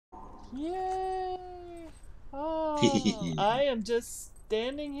Yay! Oh, I am just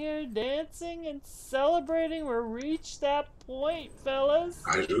standing here dancing and celebrating. We've reached that point, fellas.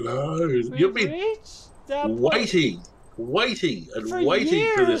 I know. We've reached that waiting for for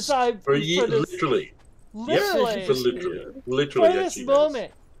this for this, literally. literally, Yep, literally for this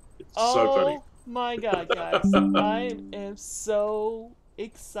moment. It's so funny. My God, guys! I am so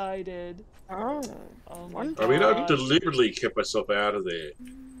excited. Oh my God. I mean, I deliberately kept myself out of there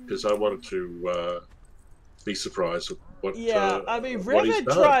because I wanted to be surprised with what. Yeah, I mean, Riven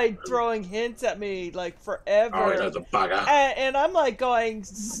tried throwing hints at me like forever. Oh, yeah, the bugger. And I'm like going,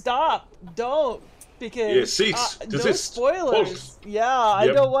 stop, don't, because no spoilers. Yeah, I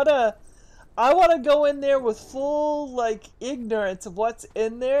don't want to. I want to go in there with full like ignorance of what's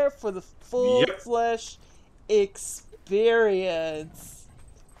in there for the full flesh experience.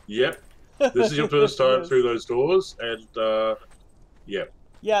 Yep. This is your first time through those doors, and yeah.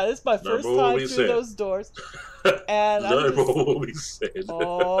 Yeah, this is my first time through those doors. And no more will be said.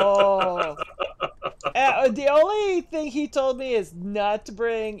 Oh. The only thing he told me is not to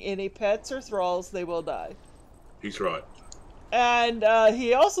bring any pets or thralls, they will die. He's right. And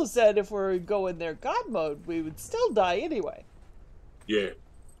he also said if we go in their god mode, we would still die anyway. Yeah,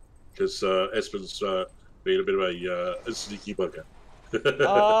 because Espen's being a bit of a sneaky bugger.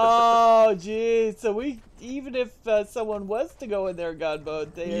 Oh, geez. So even if someone was to go in their god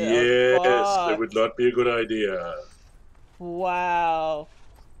mode, they it would not be a good idea. Wow.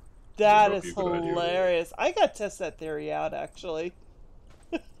 That is hilarious. I got to test that theory out, actually.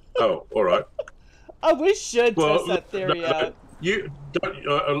 Oh, all right. We should test that theory out. You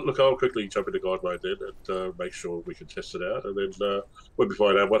don't, look, I'll quickly jump into god mode then and make sure we can test it out. And then when we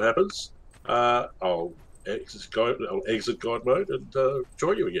find out what happens, I'll exit god mode and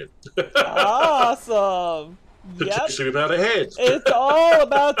join you again. Awesome. Yep. Teach you about a head. It's all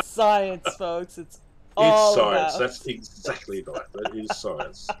about science, folks. It's science. That's exactly right. That is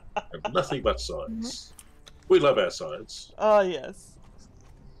science. And nothing but science. We love our science. Oh, yes.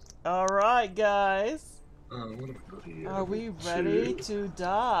 All right, guys. What have we got here? Are we ready to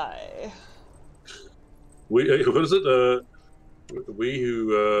die? What is it? We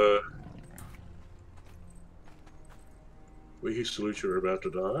who salute you are about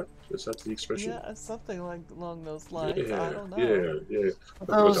to die. Is that the expression? Yeah, something like along those lines. Yeah, I don't know. Yeah.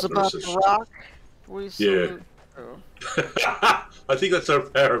 Those about to rock. We salute. I think that's our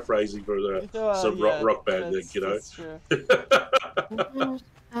paraphrasing for some rock band thing, you know. That's true.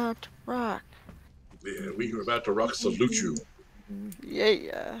 About to rock. Yeah, we who are about to rock salute you.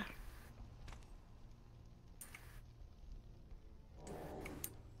 Yeah.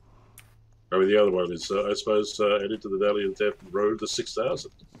 I mean, the other one is, I suppose, head into the Valley of Death Road to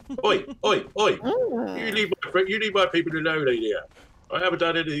 6,000. Oi! You need my people to know that here. I haven't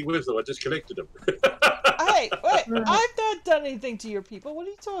done anything with them. I just collected them. Hey, wait! I've not done anything to your people. What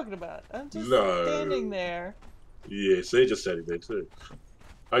are you talking about? I'm just standing there. Yes, they're just standing there too.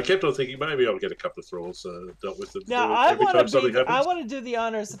 I kept on thinking maybe I'll get a couple of thralls dealt with them. Now I want to do the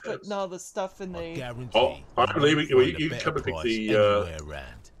honors of putting all the stuff in the. I'm leaving. You can come and pick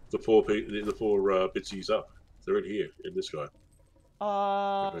the four bitsies up. They're in here in this guy.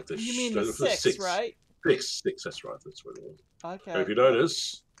 You mean the six, right? Six. That's right. That's what it was. Okay. If you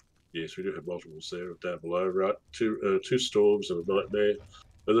notice, yes, we do have multiples there down below. Right, two storms and a nightmare,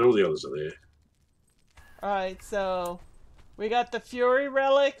 and then all the others are there. All right, so. We got the Fury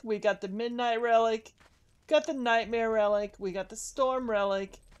Relic, we got the Midnight Relic, got the Nightmare Relic, we got the Storm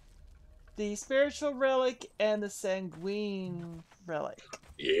Relic, the Spiritual Relic, and the Sanguine Relic.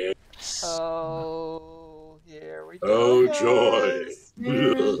 Yes. Oh, here we go. Oh, joy.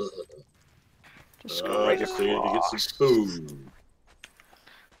 Just go right across. To get some food.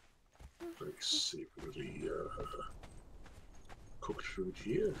 Let's see if we cooked food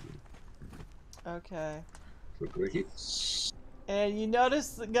here. Okay. Hits. And you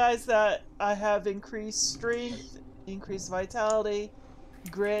notice, guys, that I have increased strength, increased vitality,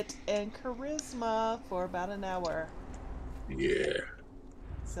 grit, and charisma for about an hour. Yeah.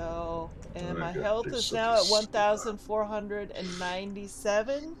 So, and my health is now at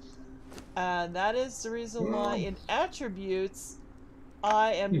 1,497. And that is the reason why in attributes,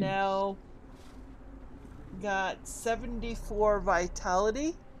 I am now got 74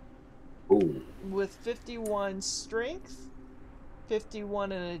 vitality. Ooh. With 51 strength,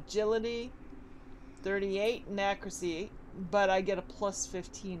 51 in agility, 38 in accuracy, but I get a plus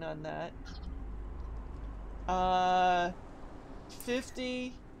 15 on that.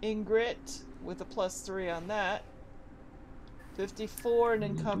 50 in grit with a plus 3 on that. 54 in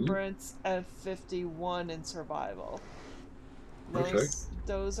encumbrance and 51 in survival.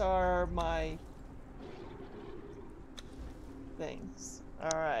 those are my things.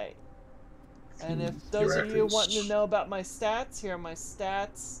 Alright. And if those of you wanting to know about my stats, here are my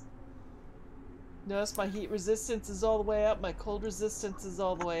stats. Notice my heat resistance is all the way up, my cold resistance is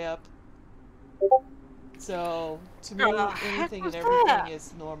all the way up. So, to me, anything and everything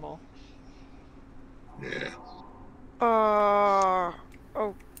is normal. Yeah.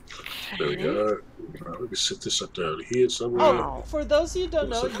 Okay. There we go. Let me set this up down here somewhere. Oh, for those of you who don't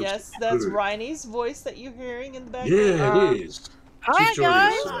know, yes, that's Rhinny's voice that you're hearing in the background. Yeah, it is. Hi,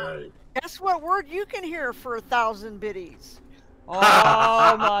 guys. Guess what word you can hear for 1,000 biddies?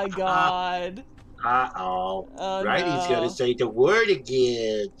 Oh my god. Uh-oh. Oh, Rhinny's no. gonna say the word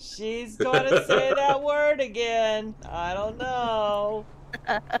again. She's gonna say that word again. I don't know.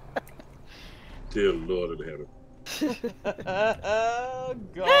 Dear Lord in heaven. Oh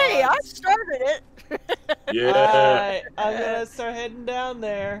god. Hey, I started it. Yeah. Alright, I'm gonna start heading down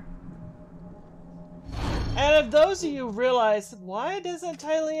there. And if those of you realize, why doesn't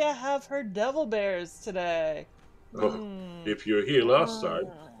Tylea have her devil bears today? Oh, if you were here last time,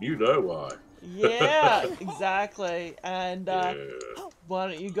 you know why. Yeah, exactly. And why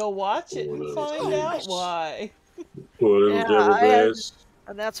don't you go watch it and find out why? Poor little devil bears.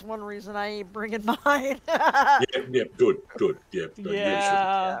 And that's one reason I ain't bringing mine. Yeah, good. Yeah.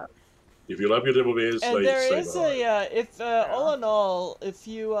 Yeah. If you love your devil bears, And there is behind. all in all, if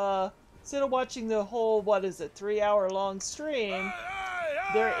you instead of watching the whole 3-hour long stream,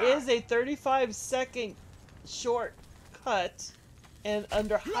 there is a 35-second short cut and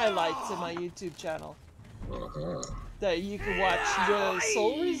under highlights in my YouTube channel that you can watch. The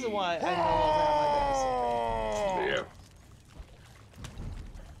sole reason why I no longer have my bears. Yeah.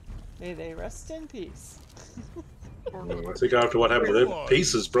 May they rest in peace. I think after what happened to them,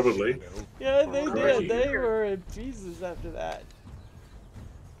 pieces probably. Yeah, they did. They were in pieces after that.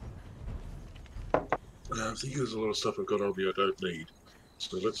 I think there's a lot of stuff I've got on me I don't need.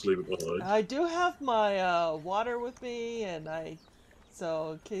 So let's leave it behind. I do have my water with me, and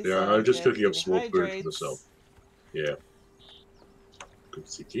so in case I'm just cooking up small food for hydrates. myself. Yeah. Good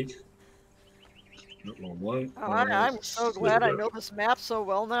to see Geek. Not long way. Oh, I'm so glad I know this map so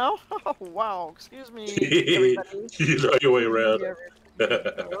well now. Oh, wow. Excuse me, everybody. You know your way around.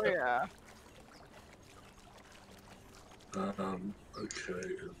 Oh, yeah.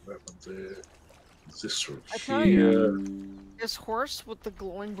 Okay, that one there. This one I tell here. you, this horse with the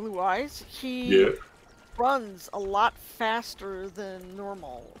glowing blue eyes, he runs a lot faster than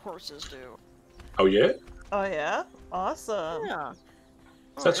normal horses do. Oh, yeah? Oh, yeah? Awesome. Yeah.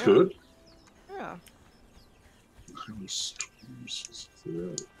 Oh, That's good. Yeah.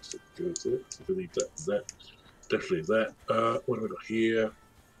 That. Definitely that. What have I got here?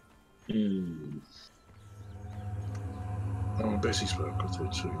 Oh, Bessie's got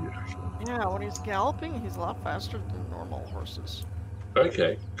there too, yeah. Yeah, when he's galloping, he's a lot faster than normal horses.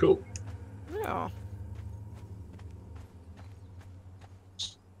 Okay, cool. Yeah.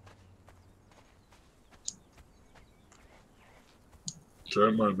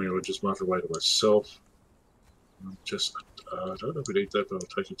 Don't mind me, I'll just mark away to myself. I don't know if we need that, but I'll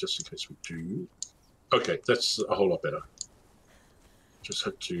take it just in case we do. Okay, that's a whole lot better. Just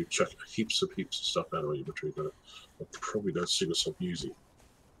had to chuck heaps of stuff out of our inventory that I probably don't see myself using.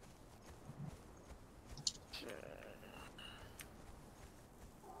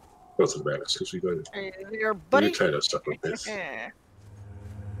 Doesn't matter, because we don't rotate our stuff like this. Hey,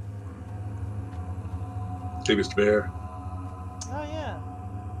 Mr. Bear. Oh, yeah.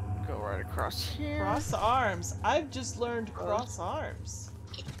 Go right across here. Cross arms. I've just learned cross arms.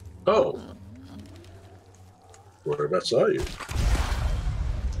 Oh. Whereabouts are you?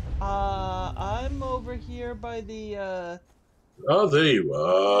 I'm over here by the, Oh, there you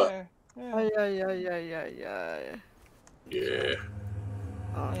are. there. Yeah.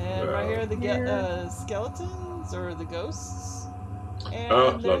 Oh, Yeah. And right here are the skeletons, or the ghosts.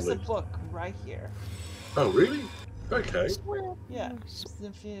 And there's a book right here. Oh, really? Okay. Yeah.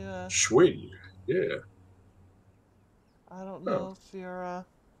 If you, Schwinn. Yeah. I don't know if you're,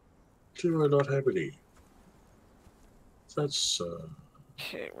 Do I not have any? That's,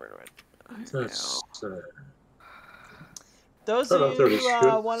 Okay, where do I... That's, Those of you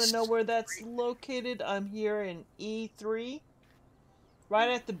who want to know where that's located, I'm here in E3. Right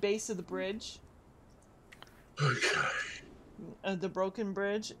at the base of the bridge. Okay. The broken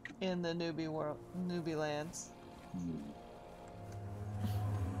bridge in the newbie lands.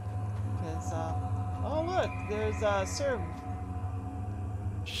 Because, oh look, there's Serv.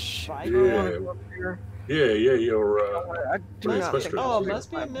 Yeah, you're, I do not think it must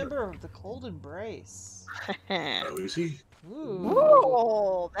be a member of the Cold Embrace. Oh, is he?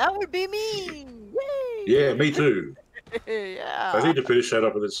 Ooh, that would be me. Yay! Yeah, me too. Yeah. I need to finish that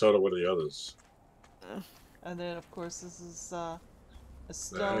up and then start on one of the others. And then, of course, this is a There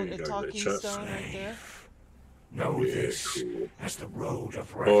stone, you a go, talking Mitch. stone right there. Know Yeah, this cool. as the road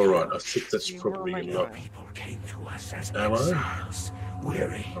of All right, I think that's See, where probably am I enough. going? people came to us as Am I? exiles,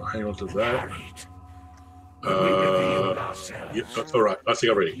 weary, I'll hang on to and that. harried. When we revealed ourselves, Yep, all right, I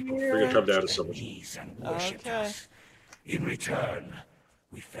think I'm ready. Here. We're gonna come down to someone. knees and worshipped Okay. us. In return,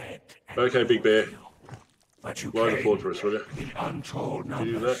 we fed. And Okay, Big Bear. but you Line the came fortress, will you? in untold Can you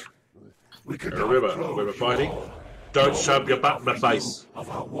do numbers. that? We could And not remember, clothe when we're you fighting, all, don't nor shove would your we butt in my offer you face. of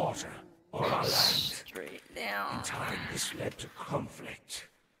our water or our land. Straight down. In time, this led to conflict,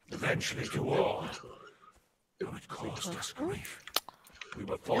 eventually to war. Though it caused us grief. We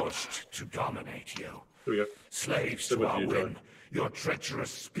were forced to dominate you. Here we go. Slaves Stay to with our you, whim, John. your treacherous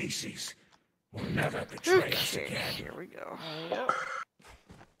species will never betray us Okay, again. here we go. Yep.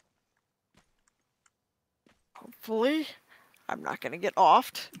 Hopefully, I'm not gonna get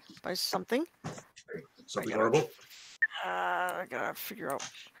offed by something. Something I gotta- horrible? I gotta figure out.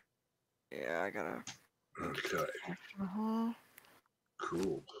 Yeah, I gotta. Okay,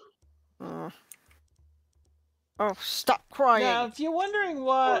 cool. Oh, stop crying. Now, if you're wondering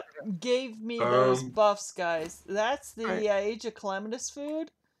what gave me those buffs, guys, that's the Right. Age of Calamitous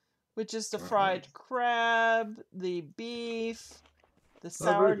food, which is the fried crab, the beef, the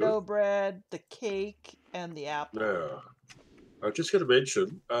very good. sourdough bread, the cake, and the apple. Now, I'm just going to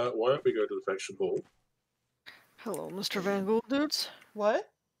mention, why don't we go to the faction hall? Hello, Mr. Van Gogh dudes. What?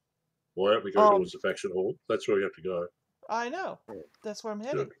 Why don't we go towards the faction hall? That's where we have to go. I know. That's where I'm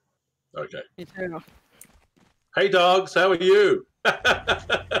heading. Good. Okay. Me too. Hey, dogs, how are you?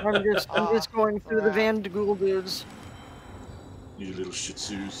 I'm just going through the crap. Van Gogh dudes. You little shih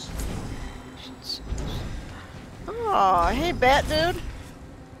tzus. Oh, hey, Bat Dude.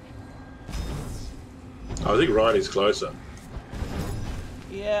 I think Riley's closer.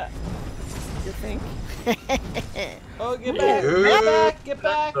 Yeah. You think? Oh, get Yeah. back! Get back! Get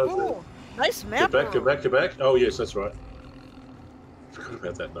back! Okay. Ooh, nice map. Get back, get room. back, get back. Oh, yes, that's right. Forgot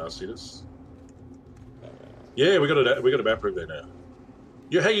about that nastiness. Yeah, we got a map room there now.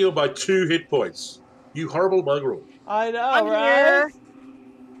 You're hanging on by 2 hit points. You horrible mongrel. I know, I'm right?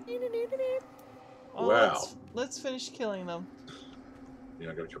 here. Well, Wow. Let's finish killing them. Yeah,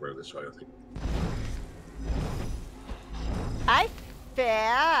 I'm gonna come around this way, I think. I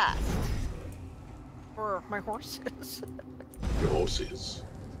fast. For my horses. Your horses.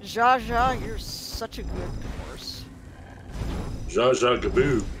 Zha Zha, you're such a good horse. Zha Zha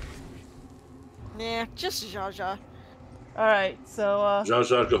Gaboo. Nah, just Zha Zha. Alright, so, Zha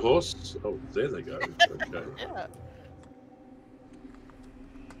Zha Gahorse. Oh, there they go. Okay. Yeah.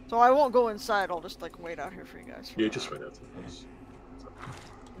 So I won't go inside, I'll just like wait out here for you guys. Yeah, just wait out there.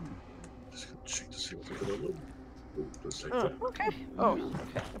 Just gonna check to see what they're gonna do. Ooh, let's take Oh, that. okay. Oh,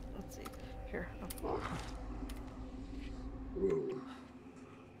 okay. Let's see. Here. Oh. Whoa.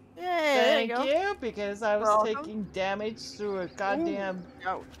 Yay, there you thank go. you, because I was Welcome. taking damage through a goddamn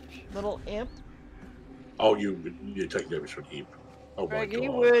Ouch. little imp. Oh, you're taking damage from him. Oh my Greggy,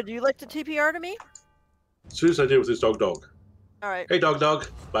 god. would you like to TPR to me? As soon as I deal with this dog. Alright. Hey, dog.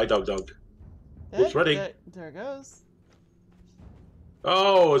 Bye, dog. Who's running? There it goes.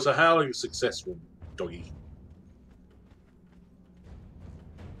 Oh, it's a howling successful doggy.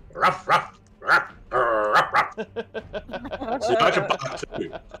 Ruff, ruff, ruff, ruff, ruff. See, I can bark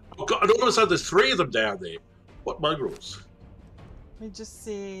too. Oh god, and all of a sudden there's 3 of them down there. What mongrels? Let me just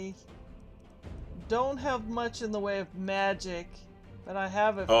see. Don't have much in the way of magic, but I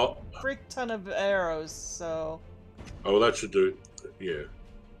have a Oh, freak ton of arrows, so... oh, that should do. Yeah.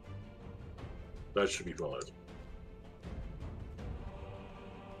 That should be fine.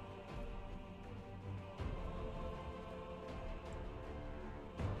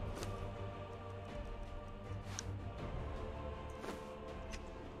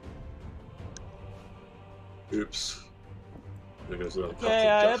 Oops. There goes another Okay,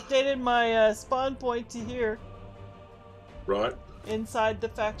 I conflict. updated my spawn point to here, Right. inside the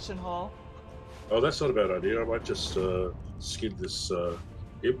faction hall. Oh, that's not a bad idea. I might just skin this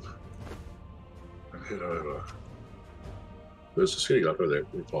imp and head over. Where's the skinning up over there?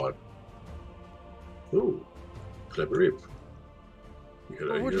 We're fine. Ooh, clever imp. We had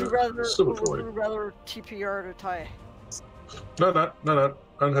Or would a you rather silver or would coin. you rather TPR to tie? No.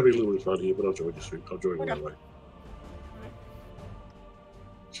 I'm having a little bit of fun here, but I'll join you soon. I'll join you anyway.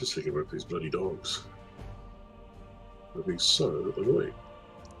 Just thinking about these bloody dogs. They're being so annoying.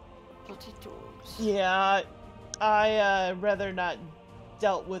 Bloody dogs. Yeah, I rather not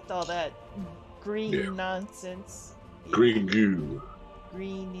dealt with all that green Yeah. nonsense. Green goo.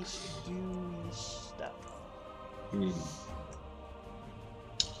 Greenish, gooish stuff. I'm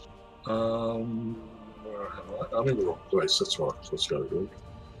in the wrong place. That's right. Let's go.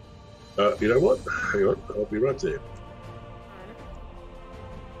 You know what? Hang on. I'll be right there.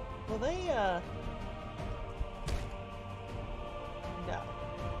 Well, they, no.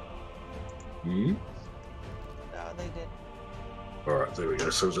 Hmm? No, they didn't. Alright, there we go.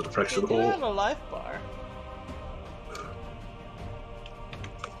 So it's at the fraction They do hall. have a life bar.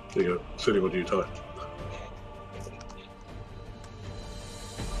 There you go. Send what you type.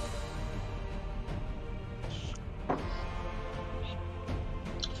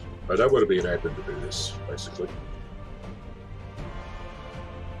 I don't want to be an admin to do this, basically.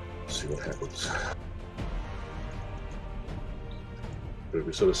 See what happens. But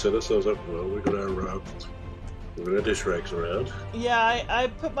we sort of set ourselves up well. We've got our dish rags around. Yeah, I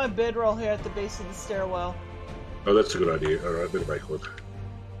put my bedroll here at the base of the stairwell. Oh, that's a good idea. Alright, better make one.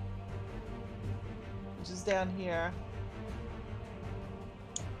 Which is down here.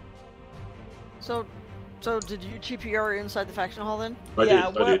 So did you TPR inside the faction hall then? I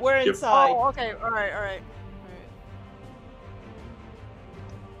Yeah, did. we're Yep. inside. Oh, okay. All right.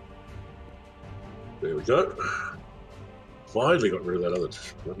 There we go. Finally got rid of that other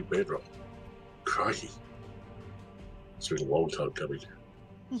bloody bedroll. Crikey. It's been a long time coming.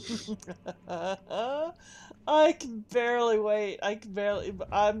 I can barely wait.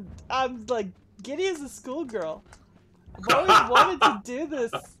 I'm like giddy as a schoolgirl. I've always wanted to do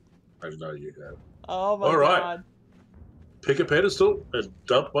this. I know you have. Oh my All right. god. Pick a pedestal and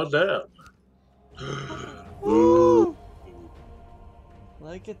dump one down. Woo!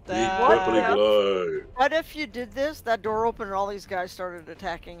 Look at Big that. purpley glow. What if you did this? That door opened and all these guys started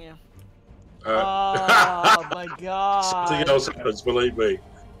attacking you. Oh my god. Something else happens, believe me.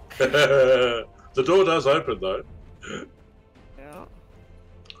 The door does open though. Yeah.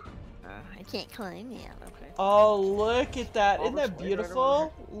 I can't climb yet. Okay. Oh, look at that. Oh, Isn't that there's one right beautiful?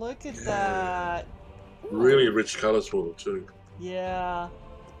 over Look at Yeah. that. Really rich colours for them too. Yeah.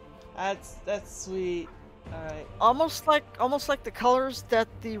 That's sweet. Alright. Almost like the colors that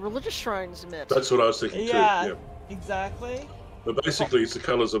the religious shrines emit. That's what I was thinking Yeah. too. Yeah. Exactly. But basically, it's the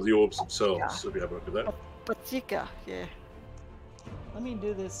colours of the orbs themselves. Yeah. So if you have a look at that. Batika, yeah. Let me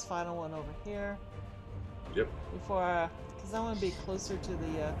do this final one over here. Yep. Before, because I want to be closer to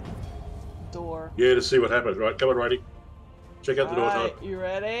the door. Yeah, to see what happens. Right, come on, Righty. Check out the door. Alright, Time. you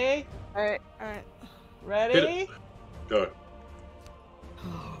ready? Alright. Ready? Go.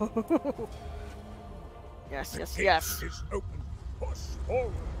 Yes. Is open. Push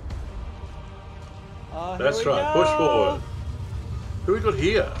forward. Oh, That's here we right. go. Push forward. Who we got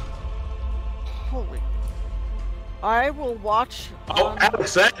here? Holy. I will watch. Oh,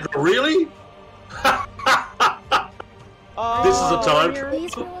 Alexander, really? Oh, This is a time.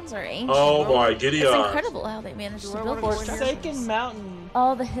 These ruins are ancient. Oh my giddy It's aunt. incredible how they managed Do to I build wanna these go in here? structures. Forsaken Mountain.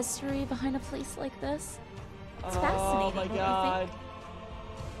 All the history behind a place like this. It's Oh fascinating, my don't you god.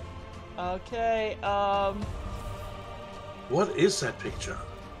 Okay, What is that picture?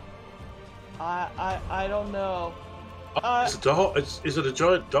 I don't know. Oh, it's a dog. Is it a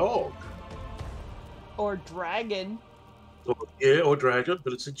giant dog? Or dragon. Or, yeah, or dragon,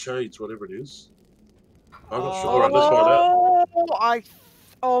 but it's in shades, whatever it is. I'm not sure. All right, let's find out.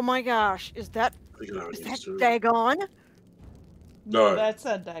 Oh my gosh, is that I think I know what it is too. Dagon? No. That's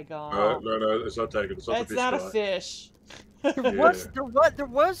a Dagon. No, it's not Dagon. It's not That's the fish not a guy. fish. There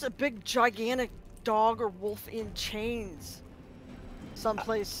was a big gigantic dog or wolf in chains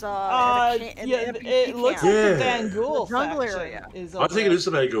someplace Yeah, it looks like the Yeah. Van Ghoul The jungle faction area. is I over think it there. is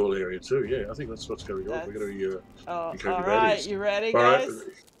the Van Ghoul area too. Yeah, I think that's what's going on. We're going to Oh, Encounter alright, baddies. you ready, all right. guys?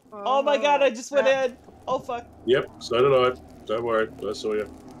 Oh my god, I just went in. Oh fuck. Yep, so did I. Don't worry, I saw you.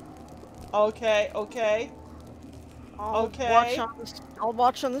 Okay. I'll Okay.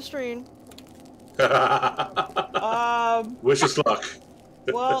 watch on the stream. Wish us luck.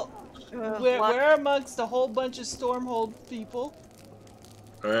 Well, we're amongst a whole bunch of Stormhold people.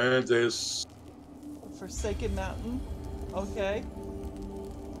 And there's. Forsaken Mountain. Okay.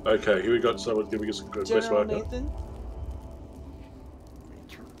 Okay, here we got someone giving us a quest General marker. Nathan.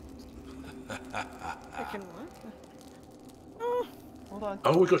 I can Hold on.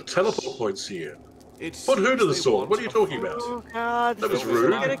 Oh, we got teleport points here. It Put who to seems the they sword? want What are you a talking fight. about? Oh god, That was they're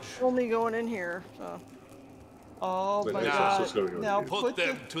rude. gonna kill me going in here. So. Oh my That's god. what's going on Now here. Put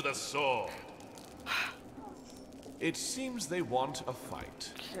them to the sword. It seems they want a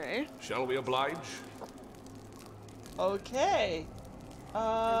fight. Okay. Shall we oblige? Okay.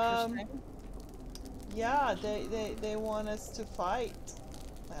 Interesting. Yeah, they want us to fight.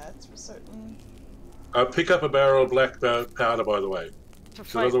 That's for certain. Pick up a barrel of black powder, by the way. To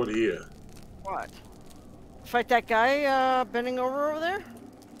There's fight another one here. what? Fight that guy bending over there?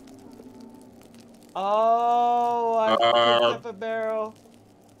 Oh, I picked up a barrel.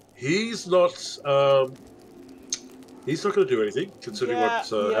 He's not going to do anything, considering what's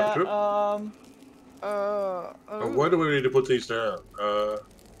happened to him. Why do we need to put these down?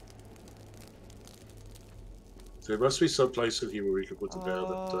 There must be some place in here where we can put them down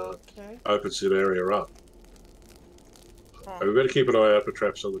that opens that area up. And we better keep an eye out for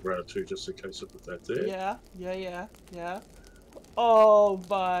traps on the ground too, just in case I put that there. Yeah. Oh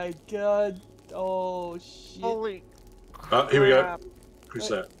my god. Oh shit. Holy here we go. Who's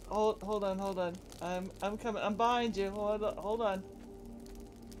that? Hold on. I'm coming. I'm behind you. Hold on.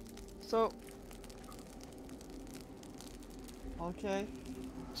 So. Okay.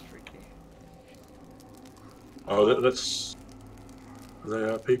 It's freaky. Oh, that's. They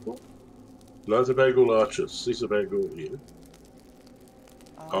are people? Loads of Bengal archers. These are Bengal here.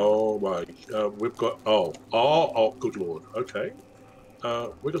 Oh my. We've got. Oh, good lord. Okay.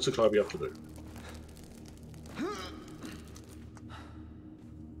 We've got some climbing up to do.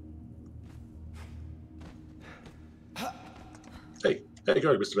 Hey, how you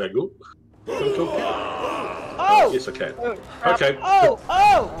going, Mr. Bengal? Can I talk to you? Oh! Yes, I can. Oh, Okay. Oh!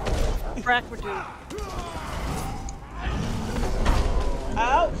 Crack would do.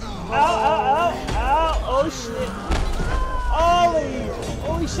 Ow! Oh shit!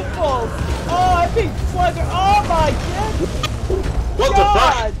 Holy shit balls! Oh, I'm being plugged. Oh my god! What the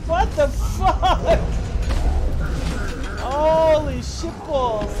fuck? What the fuck? Holy shit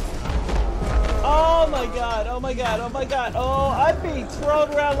balls! Oh my god! Oh, I'm being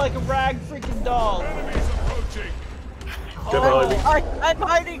thrown around like a rag freaking doll. Get behind me. I'm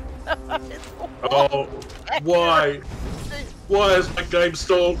hiding. Oh, why? Why is my game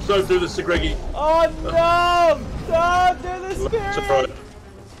stalled? Don't do this to Greggy. Oh no! Don't do this, Spirit!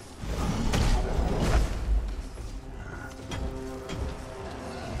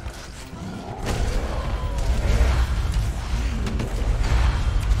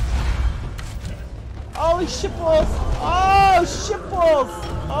 Holy shitballs! Oh, shitballs!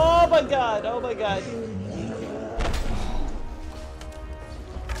 Oh my god!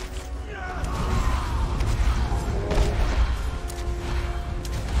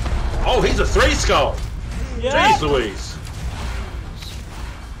 Oh, he's a 3-skull! Yeah. Jeez Louise!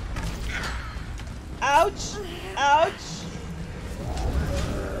 Ouch!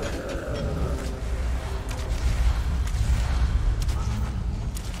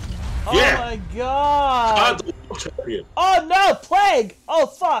 Yeah. Oh my god! The world champion. Oh no! Plague! Oh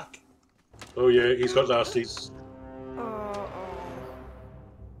fuck! Oh yeah, he's got nasties.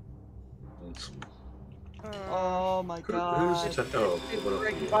 Oh my god! Who's the oh,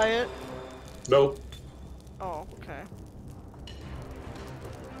 Did buy it? Nope. Oh, okay.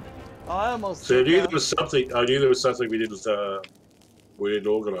 I almost. So I knew there was something. I knew there was something we didn't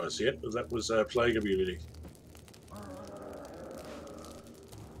organise yet. And that was plague immunity.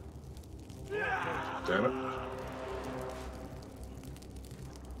 Damn it.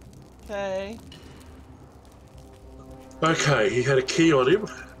 Okay. Okay, he had a key on him.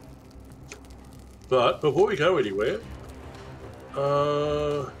 But before we go anywhere,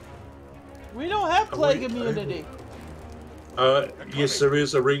 we don't have plague immunity. Yes, there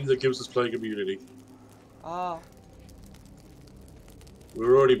is a ring that gives us plague immunity. Oh.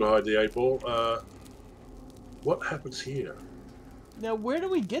 We're already behind the 8 ball. What happens here? Now, where do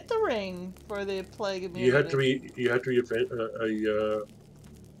we get the ring for the plague immunity? You had to be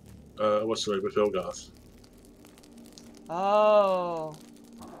what's the name of Felgarth. Oh.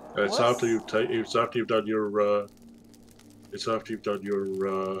 And it's after you've done your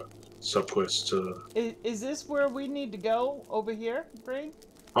subquest. Is this where we need to go over here, Brain?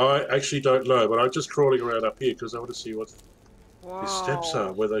 I actually don't know, but I'm just crawling around up here because I want to see what the steps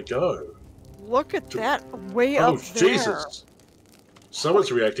are, where they go. Look at that way up there. Oh, Jesus!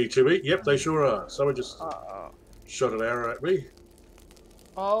 Someone's reacting to me. Yep, they sure are. Someone just shot an arrow at me.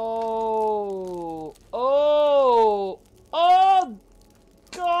 Oh,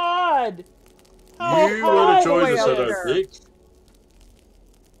 God! You want to join us, I don't think.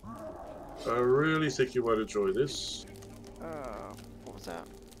 I really think you want to join this. What was that?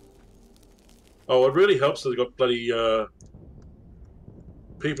 Oh, it really helps that they've got bloody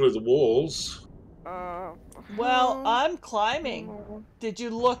people in the walls. Well, I'm climbing. Did you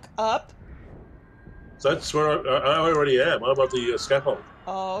look up? That's where I already am. I'm on the scaffold.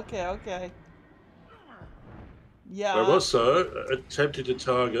 Oh, okay. Yeah. I'm also attempting to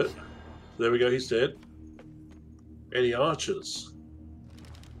target. There we go. He's dead. Any archers?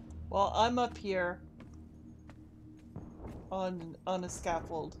 Well, I'm up here. on a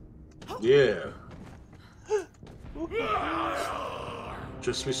scaffold. Yeah.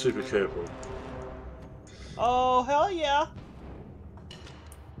 Just be super careful. Oh, hell yeah.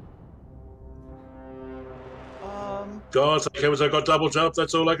 God, I got double jump,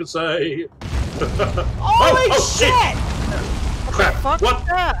 that's all I can say. Holy shit! Crap! Fuck What?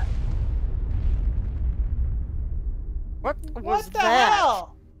 that? What was What the that?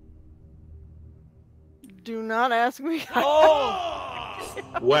 hell? Do not ask me. Oh!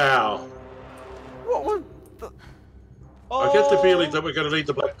 Wow. What was the... Oh! I get the feeling that we're going to need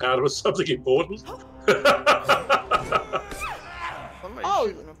the black powder for something important.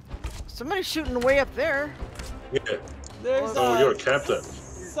 Somebody's shooting away up there. Yeah. There's Oh, you're a captain.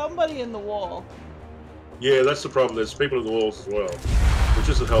 somebody in the wall. Yeah, that's the problem. There's people in the walls as well, which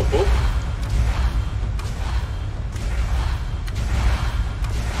isn't helpful.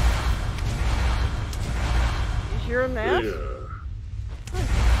 You hearing that? Yeah.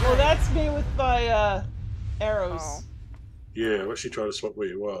 Well, that's me with my arrows. Oh. Yeah, what's she trying to spot where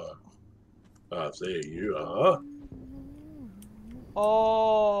you are? Ah, there you are.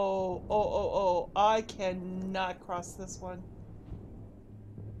 Oh, I cannot cross this one.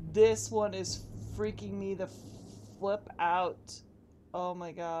 This one is freaking me the flip out. Oh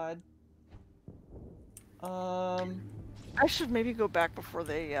my god. I should maybe go back before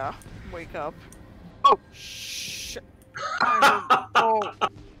they wake up. Oh shit! Oh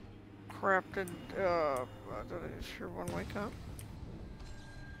crap! Did I sure one wake up?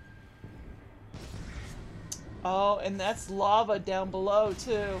 Oh, and that's lava down below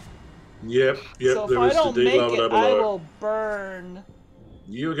too. Yep, So if there I is don't indeed make lava it, down below. I will burn.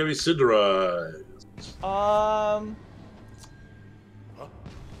 You're going to be cinderized.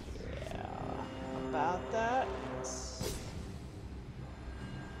 Yeah, about that.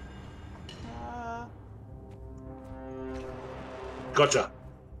 Gotcha.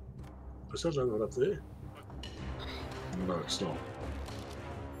 Is that another one up there? No, it's not.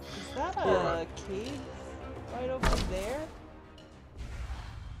 Is that a Alright. cave right over there?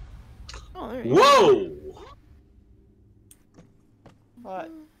 Oh, there you go. Whoa!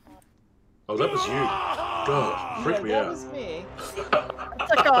 What? Oh, that was you. God, freaked Yeah, me that out. was me. It's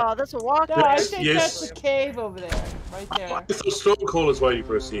like that's a walk. No, I Yes, think yes. that's the cave over there, right there. I thought Stormcaller's waiting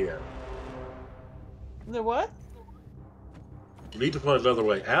for us here. The what? We need to find another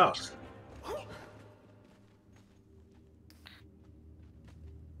way out.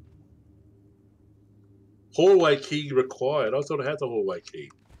 Hallway key required. I thought I had the hallway key.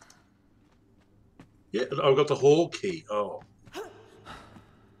 Yeah, I've got the hall key. Oh.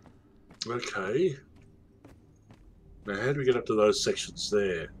 Okay. Now, how do we get up to those sections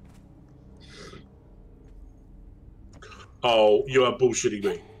there? Oh, you are bullshitting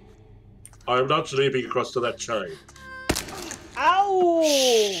me. I am not leaping across to that chain.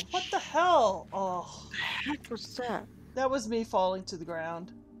 Ow! What the hell? Oh, What was that? that was me falling to the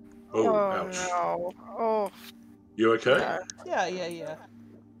ground. Oh, Oh ouch. no! Oh. You okay? Yeah.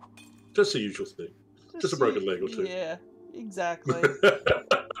 Just the usual thing. Just a broken leg or two. Yeah, exactly.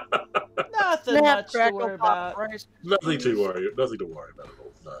 Nothing much to worry about. Nothing to worry about at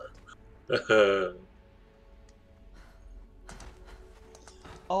all. No.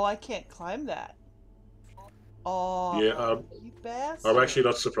 Oh, I can't climb that. Oh, Yeah, you bastard. I'm actually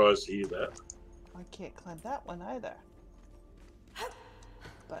not surprised to hear that. I can't climb that one either.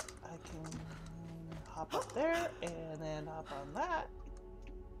 But I can hop up there and then hop on that.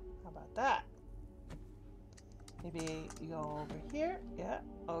 How about that? Maybe you go over here. Yeah,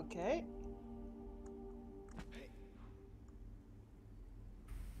 okay.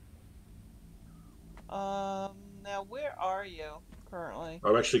 Now where are you currently?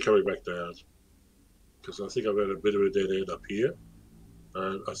 I'm actually coming back down because I think I've got a bit of a dead end up here.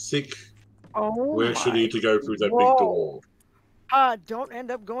 And I think we actually need to go through that big door. Don't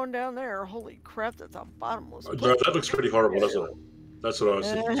end up going down there. Holy crap, that's a bottomless pit. No, that looks pretty horrible, doesn't it? That's what I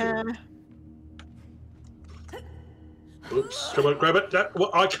was thinking too. Oops, come on, grab it.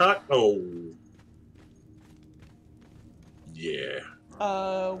 Well, I can't. Oh. Yeah.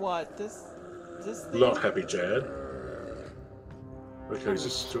 What? This thing? Not happy, Jan. Okay, is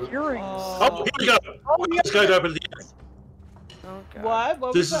this... Hearing. Oh, here we go! Oh, yeah. Let's go to open the end. Oh, God. What?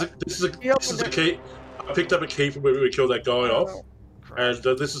 What This was is that? this is a key. I picked up a key from where we killed that guy off, and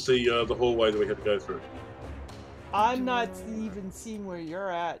this is the hallway that we had to go through. I'm not even seeing where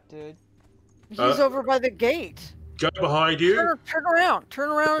you're at, dude. He's over by the gate. Go behind you. Turn around. Turn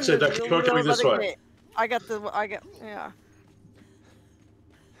around. So that you'll keep on be coming over by this the way. gate. Yeah.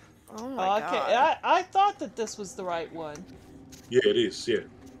 Oh my Okay, God. I thought that this was the right one. Yeah, it is. Yeah.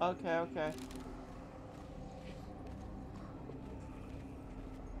 Okay.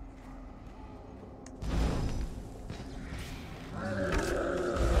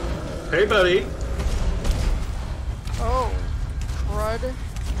 Hey, buddy. Oh, crud.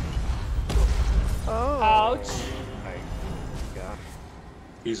 Oh. Ouch. My gosh.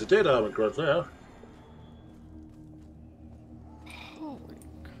 He's a dead armored grunt now. Holy.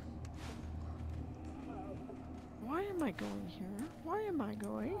 Why am I going here? Why am I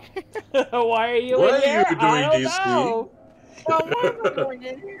going? Why are you Why in are you there? doing I don't this know. Well, why am I going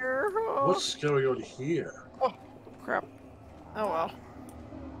in here? Oh. What's going on here? Oh, crap. Oh well.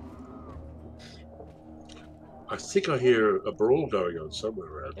 I think I hear a brawl going on somewhere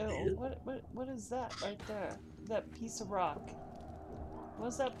around Ew, here. what is that right there? That piece of rock.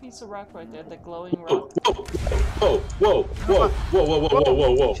 What's that piece of rock right there? The glowing Whoa, rock? whoa, whoa, whoa, whoa, whoa, whoa, whoa, whoa,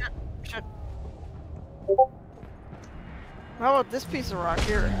 whoa, whoa. Shit. How about this piece of rock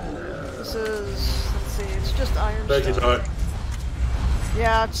here? This is, let's see, it's just ironstone. Thank you, Ty.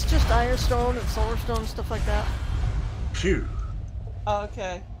 Yeah, it's just ironstone and solarstone and stuff like that. Phew. Oh,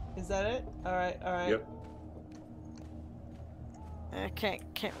 okay. Is that it? Alright, alright. Yep. I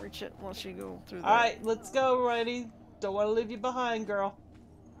can't reach it unless you go through that. Alright, let's go, Rhinny. Don't want to leave you behind, girl.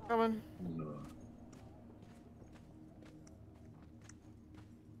 Coming.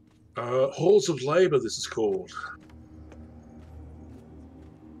 Halls of Labor, this is called.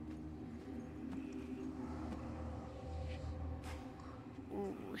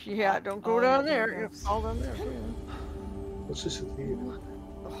 Ooh, yeah, don't go Oh, down my there. goodness. It's all down there. Yeah. What's this in here?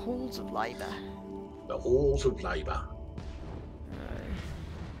 The holes of labor. The Halls of Labor.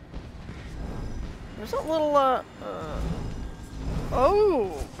 There's a little,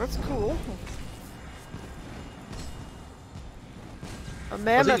 oh, that's cool. A I think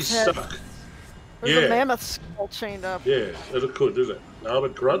mammoth he's head. stuck. There's Yeah. a mammoth skull chained up. Yeah, it looked good, didn't it?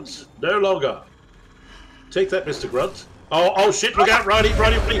 Armored grunts? No longer. Take that, Mr. Grunt. Oh shit, look out, Ronnie.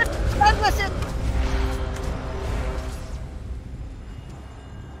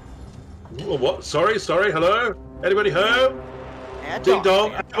 Oh, what? Sorry, hello? Anybody home? Ding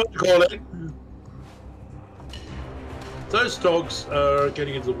dong, I'm calling. Those dogs are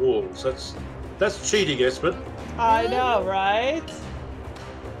getting into the walls. That's cheating, Espen. I know, right?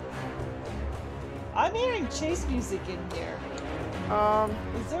 I'm hearing chase music in here.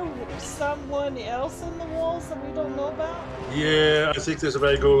 Is there someone else in the walls that we don't know about? Yeah, I think there's a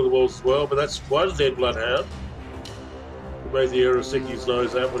man going to the walls as well, but that's one dead bloodhound. Who made the error of sticking his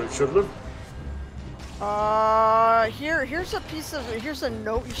nose out when it shouldn't have. Here's a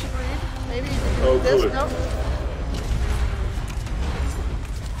note you should read. Maybe Oh, this good. note.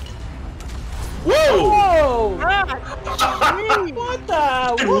 Whoa! Whoa! Ah, What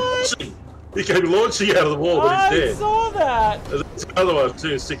the? What? He came launching out of the wall, but I he's dead. saw that. And there's another one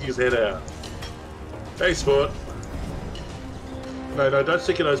too, sticking his head out. Hey, sport. No, don't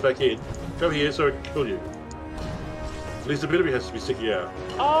stick your nose back in. Come here so I can kill you. At least a bit of it has to be sticking out.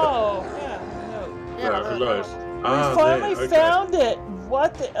 Oh, yeah, no. Yeah, No, nose. We finally found it.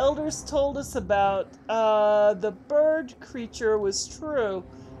 What the elders told us about the bird creature was true,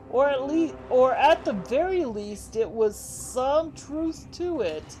 or at the very least, it was some truth to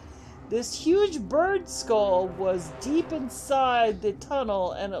it. This huge bird skull was deep inside the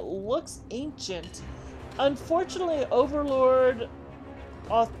tunnel, and it looks ancient. Unfortunately, Overlord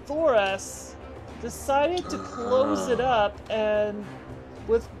Althor decided to close it up and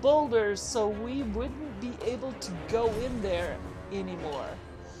with boulders, so we wouldn't be able to go in there anymore.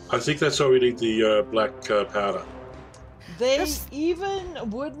 I think that's why we need the black powder. They even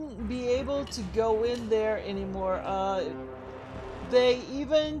wouldn't be able to go in there anymore. They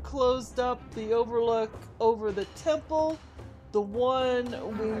even closed up the overlook over the temple, the one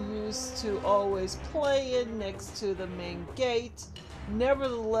we used to always play in next to the main gate.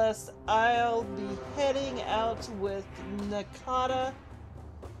 Nevertheless, I'll be heading out with Nakata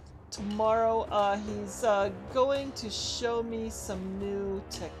tomorrow. He's going to show me some new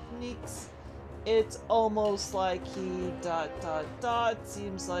techniques. It's almost like he ...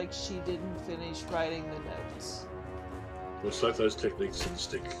 Seems like she didn't finish writing the notes. Looks like those techniques didn't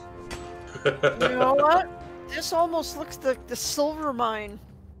stick. you know what? This almost looks like the silver mine.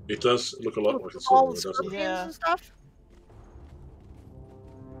 It does look a lot like a All silver, the doesn't it? scorpions Yeah. and stuff.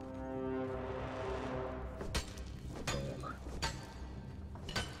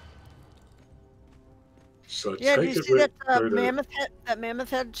 So Yeah, do take you it see that through the- mammoth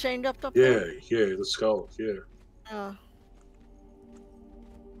head chained up Yeah, there? yeah, the skull, yeah. Yeah.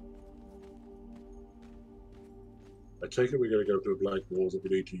 I take it we're going to go to a blank wall that we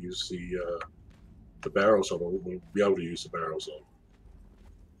need to use the barrels on, or we'll be able to use the barrels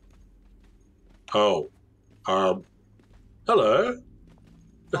on. Oh. Hello.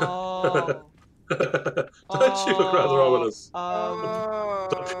 Oh. Don't you look rather ominous? Oh.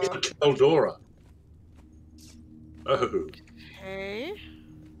 Eldora. Oh. Okay.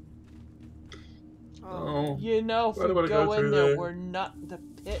 Oh. You know, if Why do I we go go in through there, there? we're not the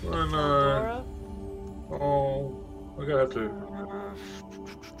pit Why of not? Eldora. Oh. We're gonna have to.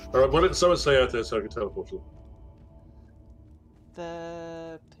 Alright, why didn't someone say out there so I can teleport to them?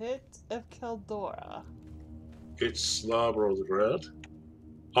 The pit of Keldora. It's lava on the ground.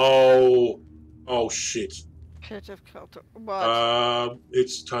 Oh. Oh, shit. Pit of Kelter. What?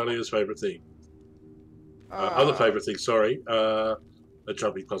 It's Talia's favourite thing. Other favourite thing, sorry. A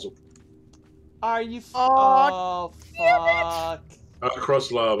jumping puzzle. Are you? Oh, Fuck!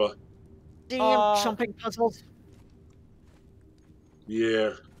 Across lava. Damn jumping puzzles.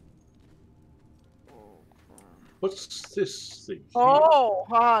 Yeah. What's this thing?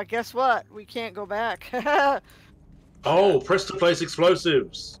 Oh, guess what? We can't go back. Oh, press to place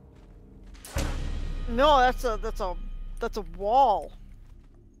explosives. No, that's a wall.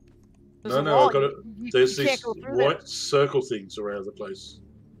 There's a No, wall. I got it. You There's can't these go through white circle things around the place.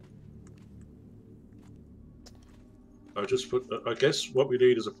 I just put. I guess what we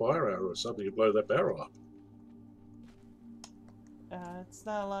need is a fire arrow or something to blow that barrel up. It's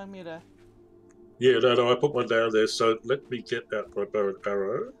not allowing me to. Yeah, no, I put one down there. So let me get out my bow and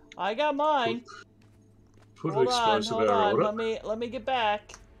arrow. I got mine. Put an Hold explosive on. arrow on it. Let me get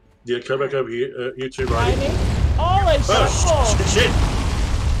back. Yeah, come back over here. You two, right? Holy shit! Shit!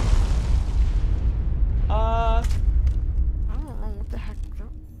 I don't know what the heck.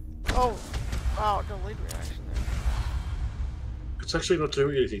 Oh, wow, delayed reaction there. It's actually not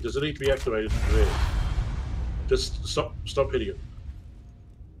doing anything. Does it need to be activated from there? Just stop hitting it.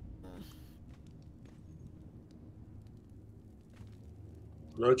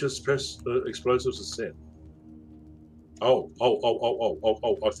 No, just press explosives and set. Oh,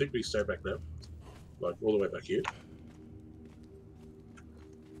 I think we stand back now. Like, all the way back here.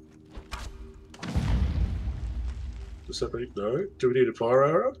 Does that mean, no? Do we need a fire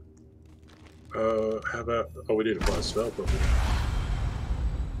arrow? How about, oh, we need a fire spell probably.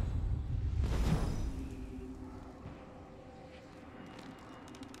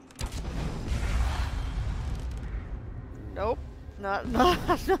 Nope,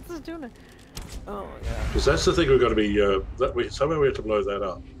 nothing's doing it. Oh my god. Because that's the thing we've got to be, somehow we have to blow that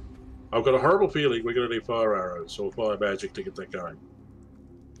up. I've got a horrible feeling we're going to need fire arrows or fire magic to get that going.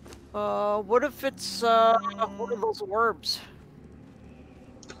 What if it's, one of those orbs?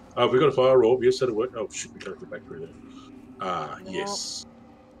 Oh, we've got a fire orb. Yes, that'll work. Oh, shit, we can't get back through there. Ah, No. yes.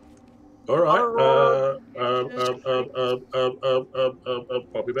 All right.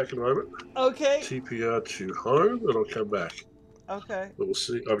 I'll be back in a moment. Okay. TPR to home, and I'll come back. Okay. We'll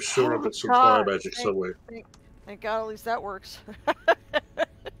see. I'm sure I've got some God. fire magic somewhere. Thank God, at least that works.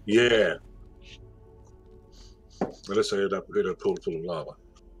 Yeah. Unless I end up in a pool full of lava.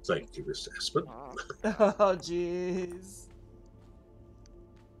 Thank you, Mr. Aspen. Oh, jeez.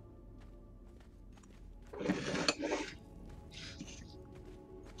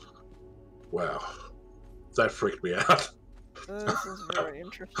 Wow. That freaked me out. This is very I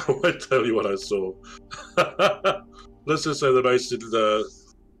interesting. won't tell you what I saw. Let's just say the base didn't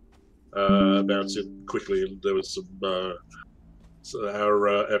bounce in quickly, and there was some. So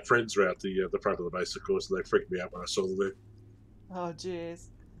our friends were out the front of the base, of course, and they freaked me out when I saw them there. Oh, jeez.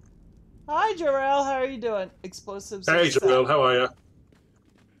 Hi, Jarrell. How are you doing? Explosives. Hey, are set. Joel, how are you?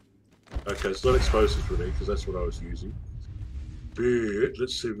 Okay, it's not explosives for me, because that's what I was using. But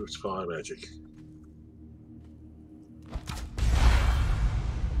let's see if it's fire magic.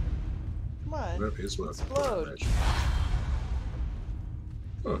 Come on. Well, here's my fire Explode. magic.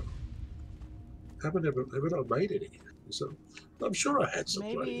 Oh. Haven't ever not made any. So I'm sure I had some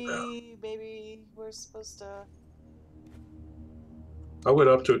floating about. Maybe we're supposed to. I went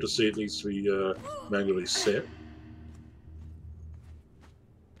up to it to see it needs to be manually set.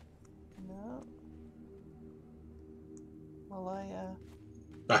 No.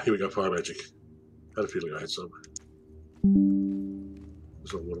 Well, Here we go, fire magic. Had a feeling I had some.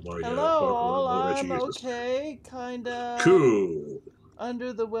 It's not one of my Hello, all. my I'm magic uses. okay. Kinda. Cool.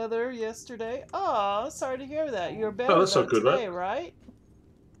 Under the weather yesterday. Oh, sorry to hear that. You're better that's not good, today, mate. right?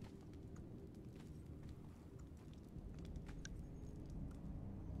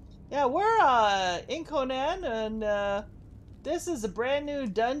 Yeah, we're in Conan, and this is a brand new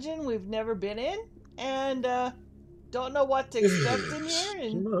dungeon we've never been in, and don't know what to expect in here.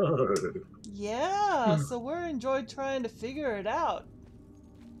 And No. yeah, so we're enjoying trying to figure it out.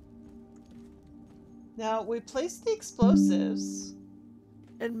 Now we placed the explosives.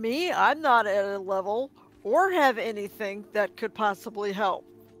 And me, I'm not at a level or have anything that could possibly help.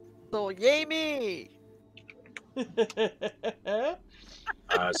 So yay me! It's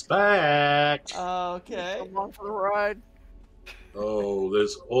back. Okay. Come on for the ride. Oh,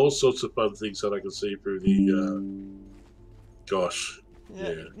 there's all sorts of fun things that I can see through the. Gosh.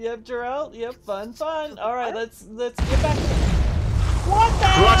 Yep, Yeah. yep, Jarrell. Yep, fun. All right, let's get back. What the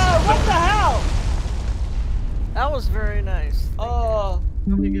hell? What the hell? That was very nice. Oh.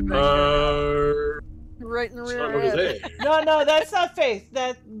 Let me get back Uh, here. Right in the it's rear not over end. there. No, that's not Faith.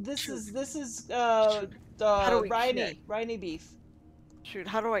 This is Kick? Rhinnybeef. Shoot,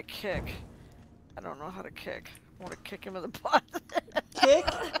 how do I kick? I don't know how to kick. I want to kick him in the butt. Kick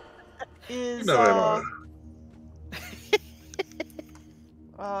is No,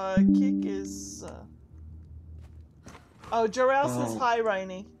 kick is Oh, Jarrell says hi,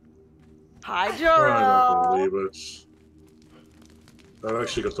 Rhinny. Hi, I Jarrell. don't believe it. I've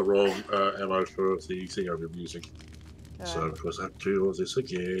actually got the wrong ammo for the thing I've been using. Okay. So, of course, I have to do all this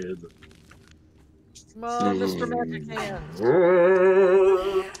again. Come on, Mr. Magic Hands.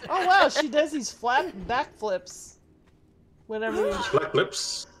 Oh wow, she does these backflips. Whenever you... Black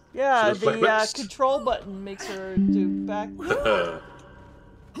lips. Yeah, She does the backflips. control button makes her do back.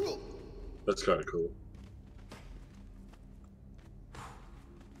 That's kind of cool.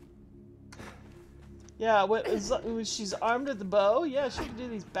 Yeah, when she's armed with the bow, yeah, she can do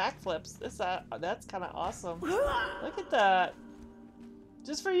these backflips. That's kind of awesome. Look at that.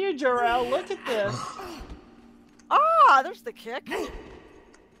 Just for you, Jarrell. Look at this. Ah, there's the kick.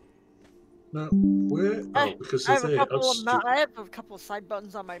 No, where? Oh, because I it's have there. I have a couple of side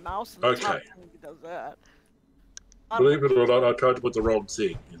buttons on my mouse, and the top one does that. Believe it or not, I tried to put the wrong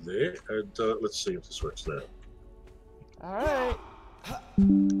thing in there, and let's see if this works now. All right.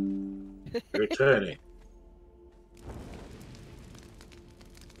 Okay.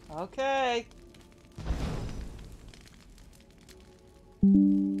 Okay.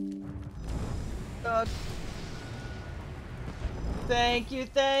 Thank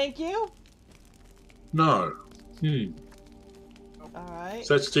you. No. Alright.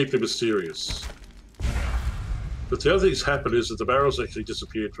 So that's deeply mysterious. But the other thing's happened is that the barrel's actually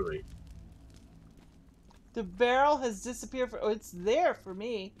disappeared for me. The barrel has disappeared for... Oh, it's there for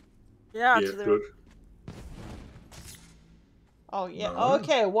me. Yeah, Yeah, it's there. good. Oh, yeah. No.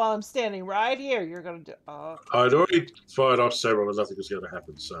 Okay, while I'm standing right here, you're gonna do... Oh. I'd already fired off several and nothing was going to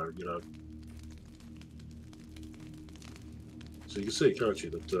happen, so, you know. So you can see, can't you,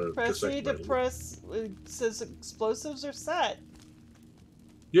 that Press E to activated. press... It says explosives are set.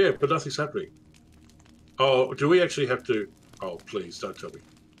 Yeah, but nothing's happening. Oh, do we actually have to... Oh, please, don't tell me.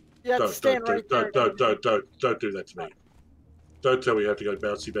 Yeah, Don't stand right there. do that to me. Don't tell me you have to go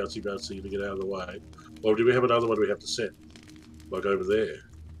bouncy to get out of the way. Or do we have another one we have to set? Like over there.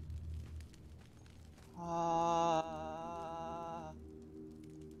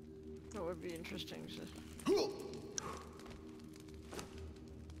 That would be interesting. Let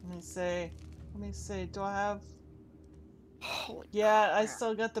me see. Do I have... Holy Yeah, crap. I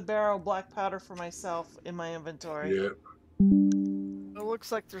still got the barrel black powder for myself in my inventory. Yeah. It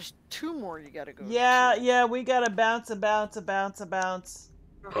looks like there's 2 more you gotta go. Yeah, we gotta bounce.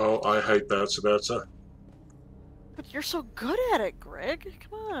 Oh, I hate bouncer. But you're so good at it, Greg.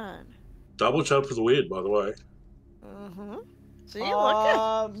 Come on. Double jump for the win, by the way. Mm-hmm. See, look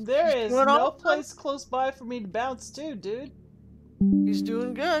at. There is doing no all place close by for me to bounce to, dude. He's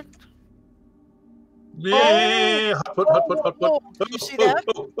doing good. Yeah, hot foot. Did you see that?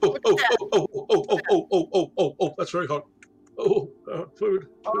 Oh, that's very hot. Food.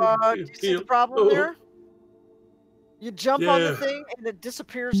 Do you see the problem there? You jump on the thing and it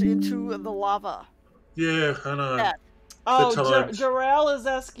disappears into the lava. Yeah, I know. Yeah. Oh, times. Jarrell is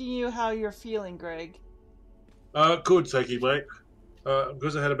asking you how you're feeling, Greg. Good, thank you, mate.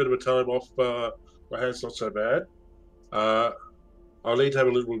 Because I had a bit of a time off, my hand's not so bad. I'll need to have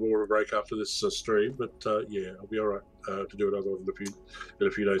a little bit more of a break after this stream, but yeah, I'll be all right to do another one in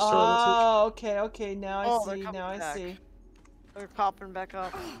a few days' time. I Oh, okay. Now I see. They're popping back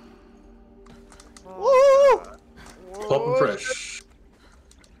up. Woo! think. Popping fresh.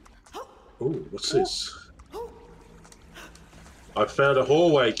 Ooh, what's this? I found a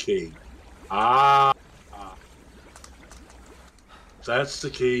hallway key. That's the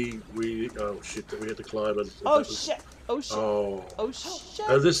key that we had to climb and. Oh shit! Oh. Oh shit!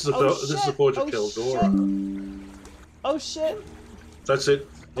 And this is the Forge of Keldora. Oh shit! That's it.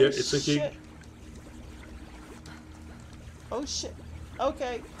 Yeah, it's the key. Shit. Oh shit!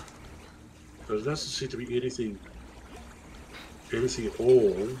 Okay. There doesn't seem to be anything at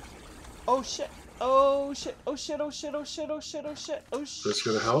all. Oh shit! Oh shit! Oh shit! Oh shit! Oh shit! Oh shit! Oh shit! Oh shit! That's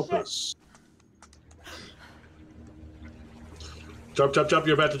going to help us. Jump!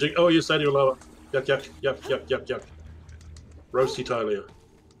 You're about to jump. Oh, you're standing on lava. Yuck, yuck, yuck, yuck, yuck, yuck. Roasty Talia.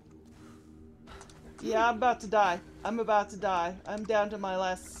 Yeah, I'm about to die. I'm about to die. I'm down to my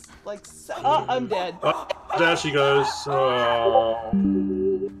last, like, oh, I'm dead. Oh, there she goes. Oh.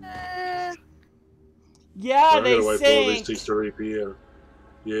 Yeah, I'm they gonna wait for all these sink. things to reappear.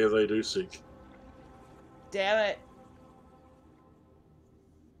 Yeah, they do sink. Damn it.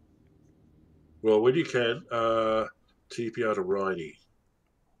 Well, when you can, TP out a Rhinny.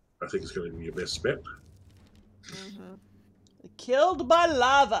 I think it's going to be your best bet. Mm-hmm. Killed by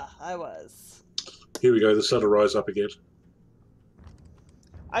lava, I was. Here we go, the sun will rise up again.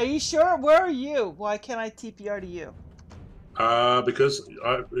 Are you sure? Where are you? Why can't I TPR to you? Because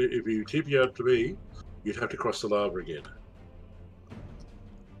if you TP out to me, you'd have to cross the lava again.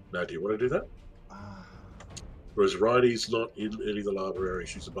 Now, do you want to do that? Whereas Rhinny's not in any of the lava area,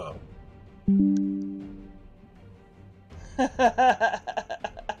 she's above.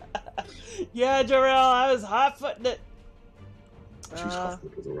 Yeah, Jarrell, I was hot-footing it. She's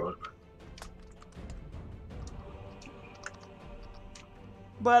hot-footed with the right.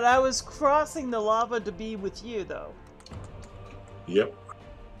 But I was crossing the lava to be with you, though. Yep.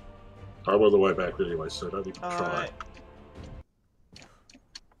 I'm on the way back anyway, so don't even try. Right.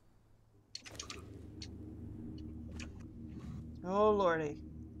 Oh, lordy.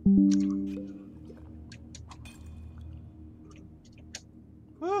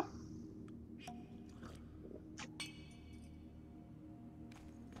 Whew.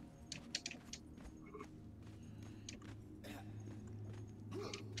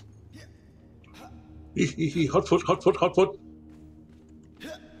 Hot foot, hot foot, hot foot.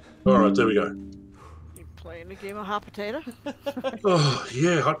 Alright, there we go. You playing a game of hot potato? Oh,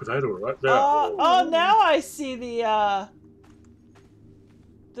 yeah, hot potato, right now. Oh, now I see the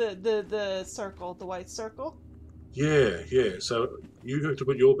circle, the white circle. Yeah, yeah, so you have to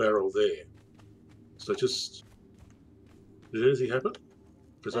put your barrel there. So just... Did anything happen?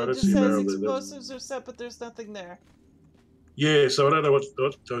 Because I It don't just see a says barrel there. explosives are set, but there's nothing there. Yeah, so I don't know what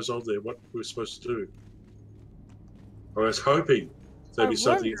goes on there, what we're supposed to do. I was hoping there'd be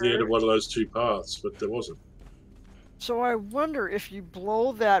something at the end of one of those two paths, but there wasn't. So I wonder if you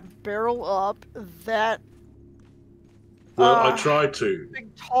blow that barrel up, that Well, I tried to.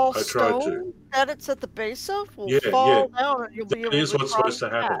 big tall I tried stone that it's at the base of will Yeah, fall down and you'll be able That is to what's cross supposed to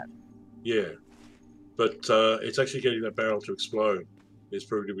happen. that. Yeah. But it's actually getting that barrel to explode. It's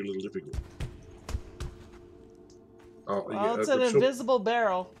proving to be a little difficult. Oh, Well, yeah, it's an invisible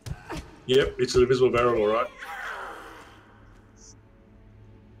barrel. Yep, it's an invisible barrel, all right.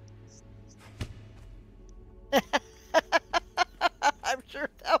 I'm sure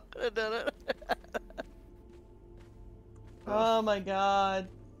that would have done it. Oh my god.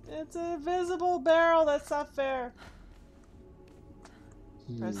 It's an invisible barrel. That's not fair.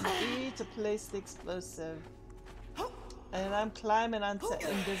 Press E to place the explosive. And I'm climbing on the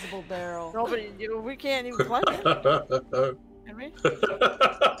invisible barrel. No, but we can't even climb it. Can we?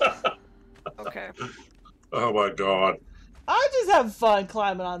 Okay. Oh my god. I just have fun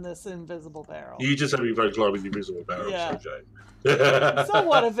climbing on this invisible barrel. You just having fun climbing the invisible barrel, Yeah. okay. So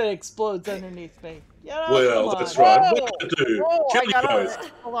what if it explodes underneath me? You know, Well, come that's on. right. Whoa! What to do? Whoa, Kill I you got on both.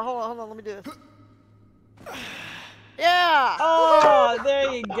 it. Hold on, let me do this. Yeah! Oh,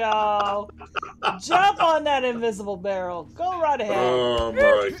 there you go. Jump on that invisible barrel. Go right ahead. Oh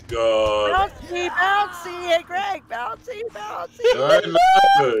my god. Bouncy, bouncy, hey Greg, bouncy, bouncy. I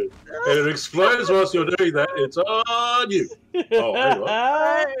know. And it explodes whilst you're doing that. It's on you. Oh, hang on.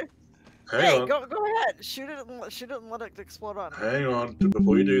 Hang Hey, on. go ahead. Shoot it and let it explode on. Hang on.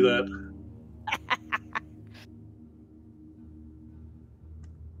 Before you do that.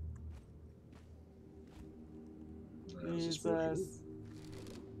 Jesus.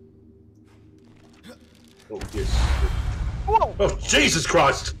 Oh, yes. Whoa! Oh, Jesus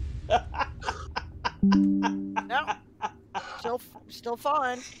Christ! No. Still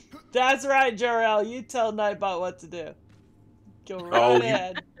fine. That's right, Jarrell. You tell Nightbot what to do. Go right Oh, you-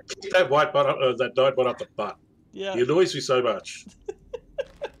 ahead. Kick that white butt up, that died butt up the butt. Yeah. You annoys me so much.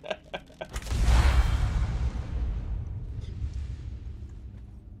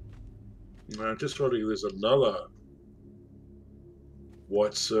 No, I'm just wondering if there's another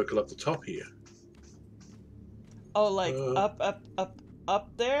white circle up the top here. Oh, like up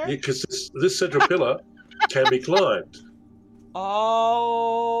there? Yeah, because this central pillar can be climbed.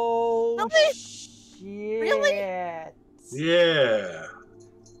 Oh, Really? shit. Really? Yeah.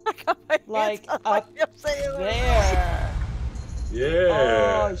 I got my hands Like on my up hips saying that. there.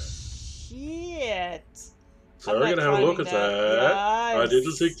 Yeah. Oh, shit. So I'm we're not going to have a look at climbing that. that. I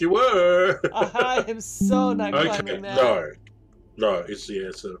didn't think you were. I am so not Okay, climbing that. no. No, it's the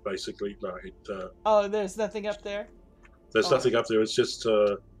answer, basically. No, Oh, there's nothing up there? there's Oh. nothing up there. It's just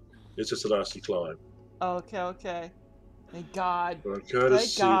a nasty climb. Okay, okay. Thank God. But I'm going to Thank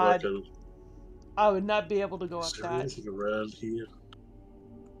see God. if I can... I would not be able to go up Is there that. anything around here?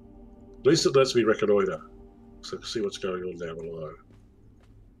 At least it lets me reconnoiter, so I can see what's going on down below.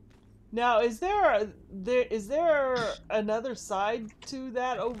 Now, is there another side to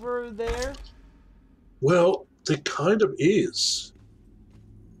that over there? Well, there kind of is,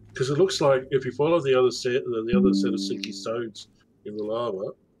 because it looks like if you follow the other set of sinky stones in the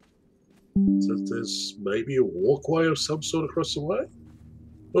lava, that there's maybe a walkway of some sort across the way.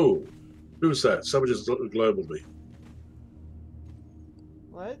 Oh, who's that? Somebody just globaled me.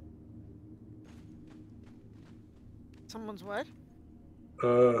 What? Someone's what?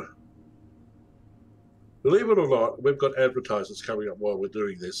 Believe it or not, we've got advertisements coming up while we're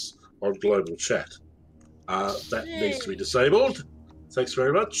doing this on global chat. That needs to be disabled. Thanks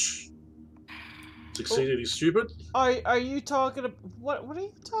very much. It's exceedingly stupid. Are you talking about what are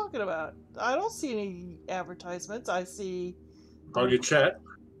you talking about? I don't see any advertisements. I see On your chat.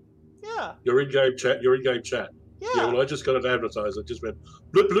 Yeah. Your in-game chat. Yeah. Yeah, well, I just got an advertiser. It just went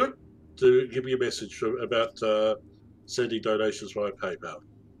bloop bloop to give me a message about sending donations via PayPal.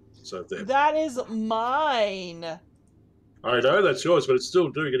 So there. That is mine. I know that's yours, but it's still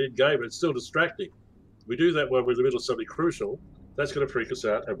doing it in-game, and it's still distracting. We do that when we're in the middle of something crucial. That's going to freak us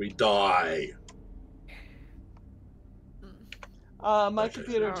out, and we die. My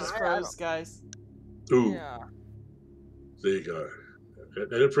computer just froze, guys. Ooh. Yeah. There you go.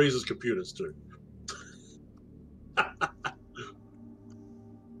 And it freezes computers too.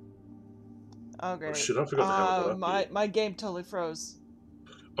 Oh great. Oh shit, I forgot the hell about my game totally froze.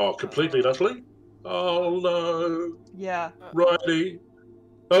 Oh, completely and utterly? Oh no. Yeah. Righty.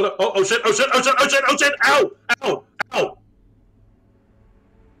 Oh no. Oh shit, oh shit, oh shit, oh shit, oh shit! Ow! Ow! Ow!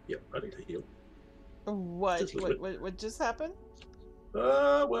 Yep, I need to heal. What just happened?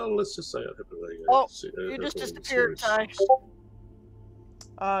 Well, let's just say I have to Oh, you just disappeared, Ty.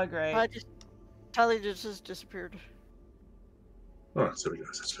 Oh, great. Ty just disappeared. Alright, there we go,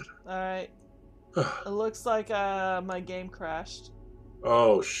 that's better. Alright. It looks like my game crashed.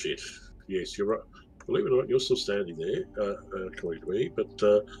 Oh shit. Yes, you're right. Believe it or not, you're still standing there, according to me, but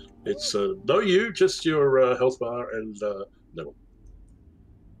it's no you, just your health bar and level.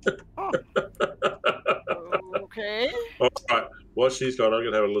 Oh. Okay. Alright, while she's gone, I'm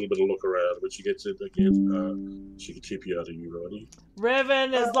going to have a little bit of look around. When she gets in again, she can tip you out of you, Ronnie.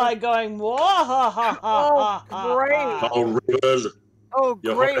 Riven is like going, whoa, ha, ha, ha, oh, great. Oh, Riven. Oh,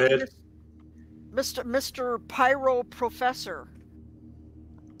 Your great. Mr. Pyro Professor.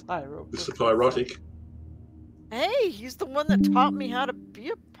 Mr. Pyrotic. Hey, he's the one that taught me how to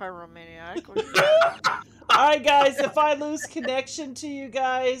be a pyromaniac. Alright, guys, if I lose connection to you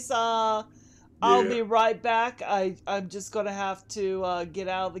guys, I'll be right back. I'm just gonna have to get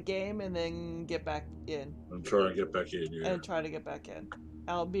out of the game and then get back in. I'm trying to get back in, yeah. And try to get back in.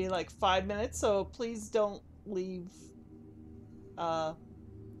 I'll be like 5 minutes, so please don't leave.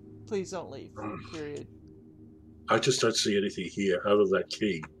 Please don't leave, period. I just don't see anything here other than that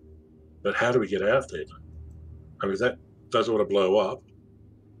key. But how do we get out then? I mean, that doesn't want to blow up.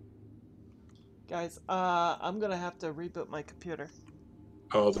 Guys, I'm gonna have to reboot my computer.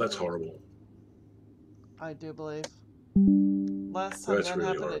 Oh, that's horrible. I do believe. Last time that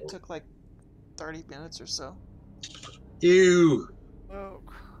happened, it took like 30 minutes or so. Ew! Oh,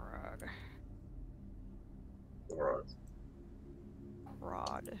 crud. Alright.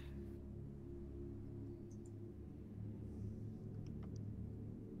 Crud.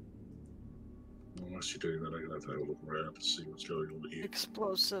 Unless you're doing that, I'm going to have to have a look around to see what's going on here.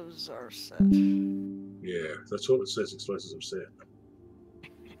 Explosives are set. Yeah, that's what it says, explosives are set.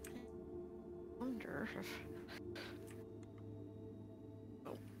 Wonder if...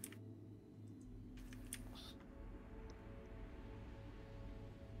 Oh.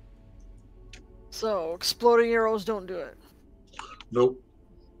 So, exploding arrows don't do it. Nope.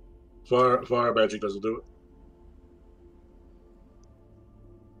 Fire magic doesn't do it.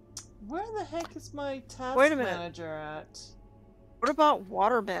 Where the heck is my task Wait a minute. manager at? What about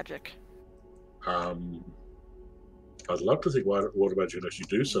water magic? I'd love to think water magic can actually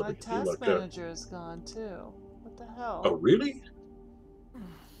do something. My task manager is gone too. What the hell? Oh, really?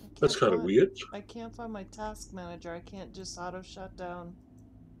 That's kind of weird. I can't find my task manager. I can't just auto shut down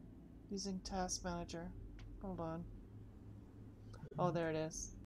using task manager. Hold on. Oh, there it is.